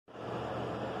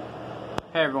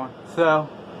Hey everyone, so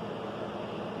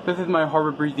this is my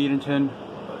Breeze Edenton,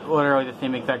 literally the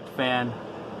same exact fan,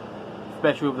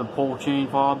 especially with the pole chain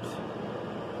fobs.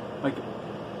 Like,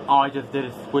 all I just did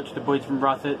is switch the blades from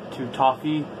russet to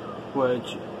Toffee,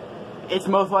 which it's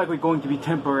most likely going to be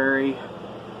temporary.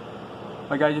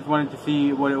 Like, I just wanted to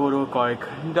see what it would look like.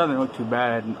 It doesn't look too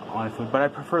bad, honestly, but I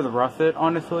prefer the russet,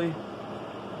 honestly.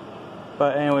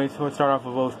 But anyways, so let's start off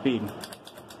with low speed.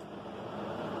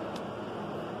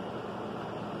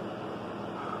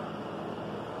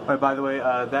 Oh, by the way,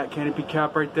 that canopy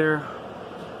cap right there,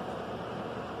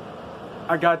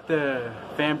 I got the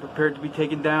fan prepared to be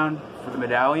taken down for the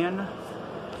medallion,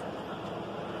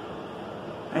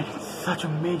 and it's such a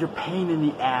major pain in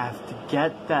the ass to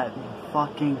get that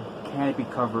fucking canopy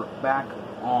cover back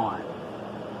on.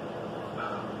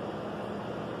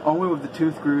 Only with the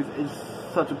 2 screws is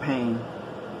such a pain.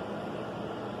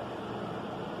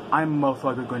 I'm most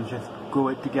likely going to just glue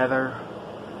it together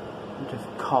and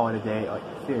just call it a day, like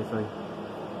seriously.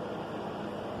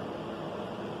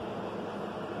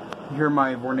 You hear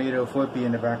my Vornado Flippy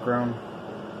in the background.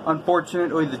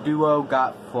 Unfortunately, the Duo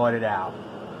got flooded out.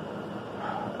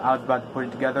 I was about to put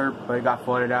it together, but it got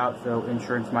flooded out, so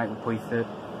insurance might replace it.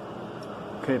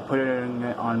 Okay, put it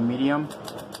on medium.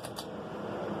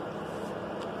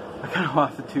 I kind of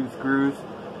lost the 2 screws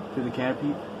to the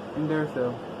canopy in there,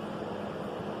 so.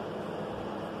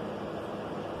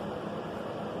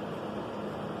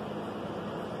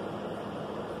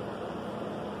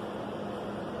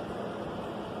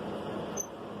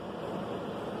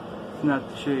 It's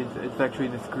not the shades, it's actually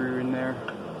the screw in there.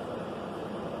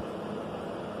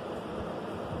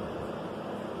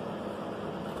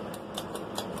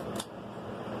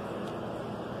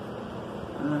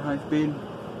 High speed.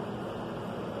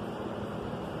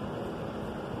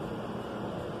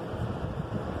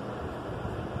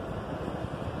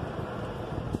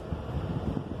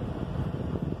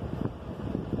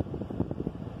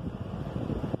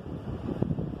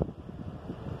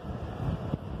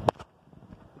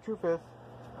 The truth is,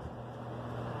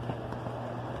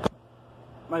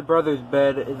 my brother's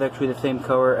bed is actually the same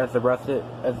color as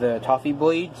the Toffee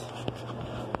Blades,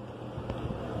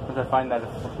 because I find that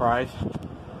a surprise.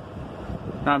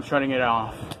 Now I'm shutting it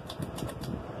off.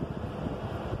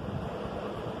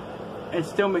 It's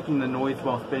still making the noise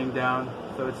while spinning down,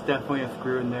 so it's definitely a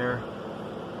screw in there.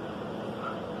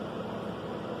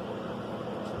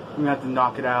 I'm gonna have to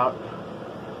knock it out.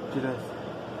 Do this.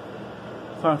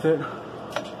 So that's it.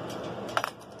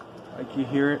 Like you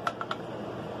hear it.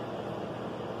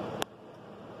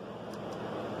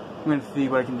 I'm gonna see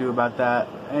what I can do about that.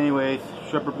 Anyways,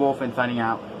 Shepherd Wolf and signing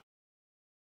out.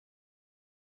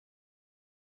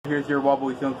 Here's your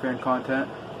wobbly ceiling fan content.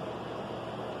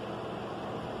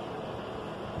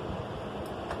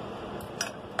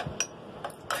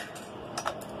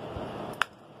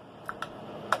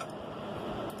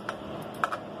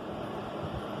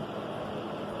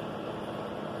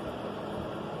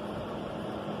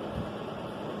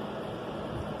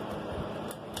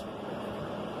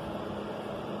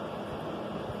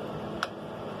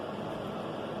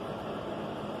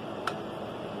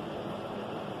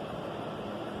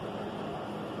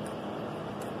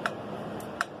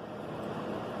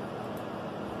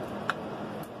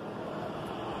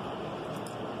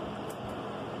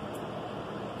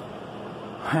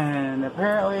 And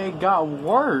apparently it got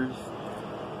worse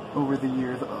over the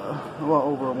years, well,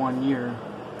 over 1 year.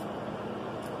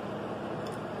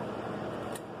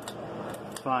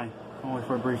 It's fine, only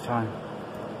for a brief time.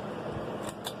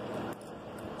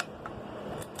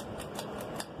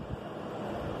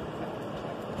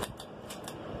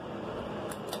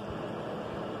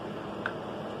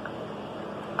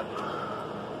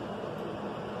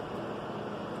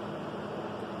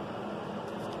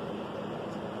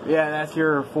 Yeah, that's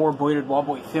your 4-bladed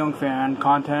wobbly ceiling fan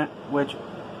content, which,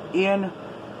 Ian,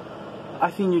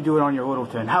 I seen you do it on your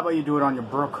Littleton. How about you do it on your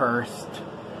Brookhurst?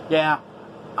 Yeah,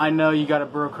 I know you got a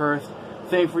Brookhurst.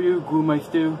 Same for you, Glue My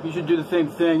Stew. You should do the same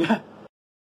thing.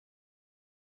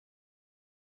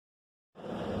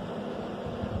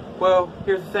 Well,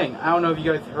 here's the thing. I don't know if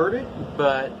you guys heard it,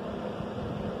 but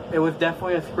it was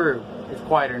definitely a screw. It's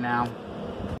quieter now.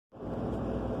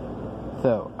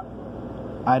 So,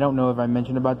 I don't know if I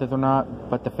mentioned about this or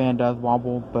not, but the fan does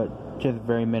wobble, but just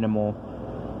very minimal,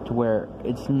 to where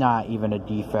it's not even a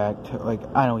defect. Like,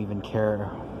 I don't even care.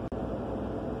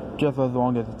 Just as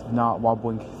long as it's not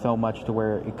wobbling so much to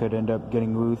where it could end up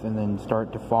getting loose and then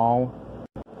start to fall.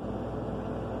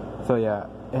 So yeah,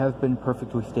 it has been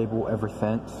perfectly stable ever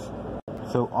since.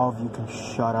 So all of you can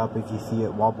shut up if you see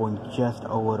it wobbling just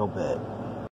a little bit.